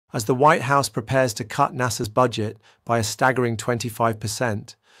As the White House prepares to cut NASA's budget by a staggering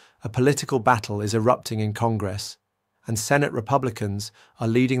 25%, a political battle is erupting in Congress, and Senate Republicans are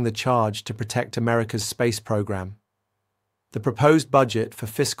leading the charge to protect America's space program. The proposed budget for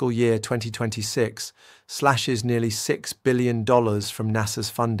fiscal year 2026 slashes nearly $6 billion from NASA's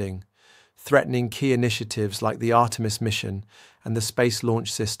funding, threatening key initiatives like the Artemis mission and the Space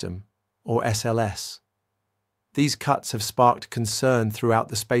Launch System, or SLS. These cuts have sparked concern throughout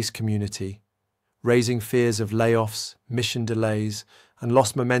the space community, raising fears of layoffs, mission delays, and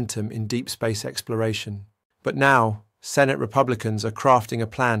lost momentum in deep space exploration. But now, Senate Republicans are crafting a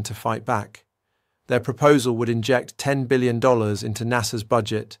plan to fight back. Their proposal would inject $10 billion into NASA's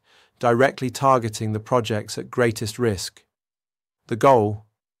budget, directly targeting the projects at greatest risk. The goal?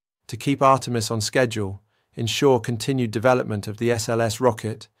 To keep Artemis on schedule, ensure continued development of the SLS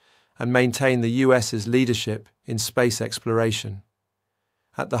rocket, and maintain the US's leadership in space exploration.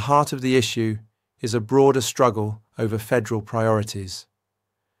 At the heart of the issue is a broader struggle over federal priorities.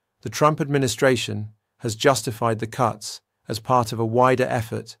 The Trump administration has justified the cuts as part of a wider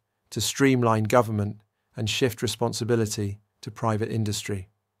effort to streamline government and shift responsibility to private industry.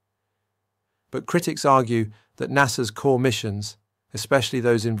 But critics argue that NASA's core missions, especially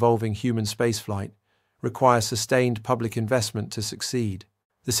those involving human spaceflight, require sustained public investment to succeed.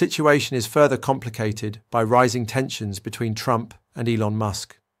 The situation is further complicated by rising tensions between Trump and Elon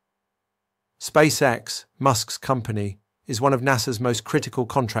Musk. SpaceX, Musk's company, is one of NASA's most critical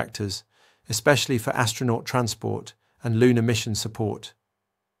contractors, especially for astronaut transport and lunar mission support.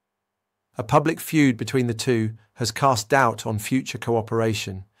 A public feud between the two has cast doubt on future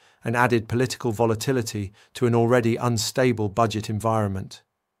cooperation and added political volatility to an already unstable budget environment.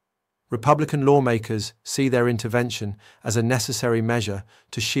 Republican lawmakers see their intervention as a necessary measure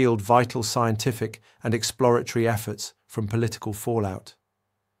to shield vital scientific and exploratory efforts from political fallout.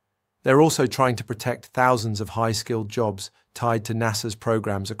 They're also trying to protect thousands of high-skilled jobs tied to NASA's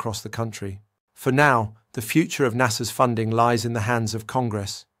programs across the country. For now, the future of NASA's funding lies in the hands of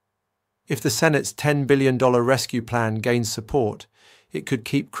Congress. If the Senate's $10 billion rescue plan gains support, it could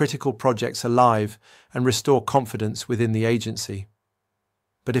keep critical projects alive and restore confidence within the agency.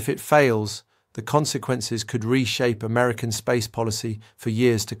 But if it fails, the consequences could reshape American space policy for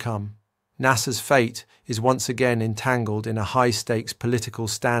years to come. NASA's fate is once again entangled in a high-stakes political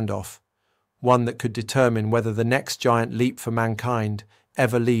standoff, one that could determine whether the next giant leap for mankind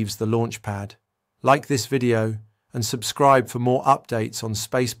ever leaves the launch pad. Like this video and subscribe for more updates on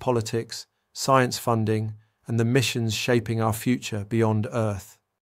space politics, science funding, and the missions shaping our future beyond Earth.